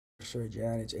Sorry,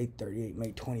 John, it's 8:38,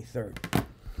 May 23rd.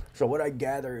 So what I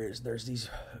gather is there's these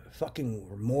fucking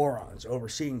morons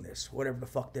overseeing this, whatever the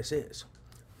fuck this is.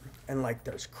 And like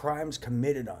there's crimes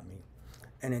committed on me.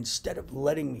 And instead of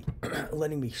letting me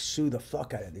letting me sue the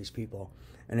fuck out of these people,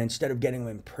 and instead of getting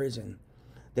them in prison,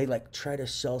 they like try to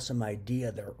sell some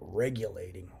idea they're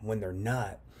regulating when they're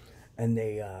not. And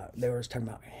they were talking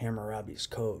about Hammurabi's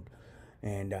code.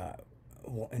 And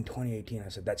well, in 2018 I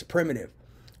said that's primitive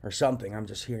or something. I'm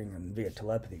just hearing them via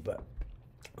telepathy, but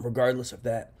regardless of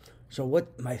that. So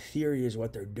what my theory is,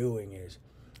 what they're doing is,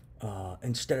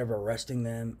 instead of arresting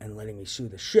them and letting me sue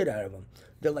the shit out of them,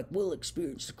 they're like, we'll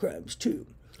experience the crimes too,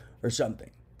 or something.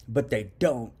 But they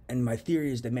don't. And my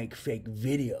theory is they make fake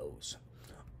videos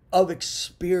of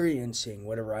experiencing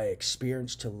whatever I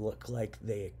experienced to look like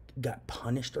they got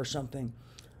punished or something,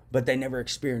 but they never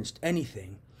experienced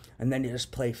anything. And then they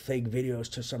just play fake videos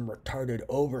to some retarded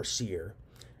overseer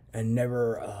and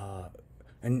never,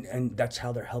 and that's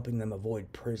how they're helping them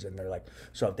avoid prison. They're like,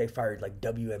 so if they fired like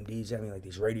WMDs, I mean like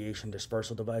these radiation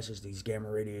dispersal devices, these gamma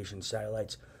radiation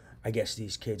satellites, I guess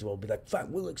these kids will be like,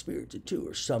 fine, we'll experience it too,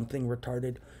 or something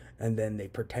retarded. And then they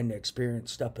pretend to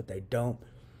experience stuff, but they don't.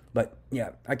 But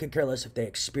yeah, I could care less if they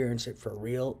experience it for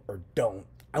real or don't.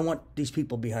 I want these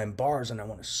people behind bars and I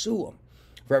want to sue them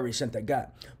for every cent they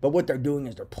got. But what they're doing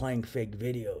is they're playing fake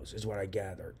videos, is what I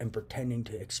gather, and pretending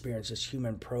to experience this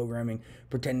human programming,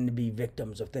 pretending to be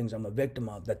victims of things I'm a victim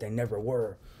of that they never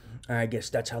were. And I guess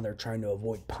that's how they're trying to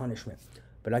avoid punishment.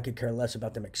 But I could care less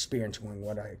about them experiencing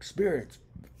what I experienced.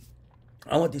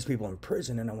 I want these people in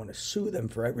prison, and I want to sue them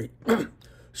for every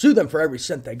sue them for every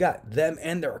cent they got, them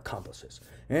and their accomplices,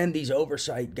 and these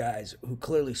oversight guys who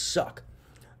clearly suck,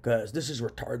 because this is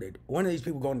retarded. One of these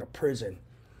people going to prison.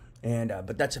 And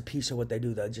but that's a piece of what they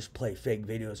do. They just play fake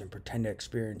videos and pretend to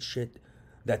experience shit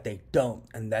that they don't.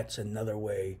 And that's another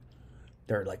way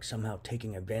they're like somehow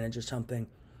taking advantage of something.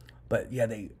 But yeah,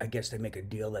 I guess they make a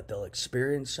deal that they'll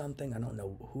experience something. I don't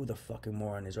know who the fucking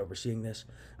moron is overseeing this.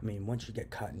 I mean, once you get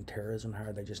caught in terrorism, how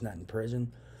are they just not in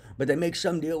prison? But they make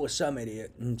some deal with some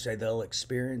idiot and say they'll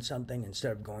experience something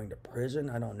instead of going to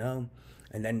prison. I don't know.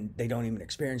 And then they don't even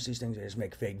experience these things. They just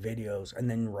make fake videos and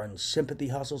then run sympathy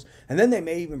hustles. And then they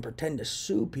may even pretend to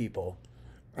sue people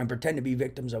and pretend to be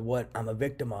victims of what I'm a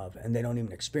victim of. And they don't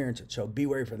even experience it. So be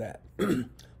wary for that.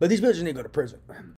 But these bitches need to go to prison.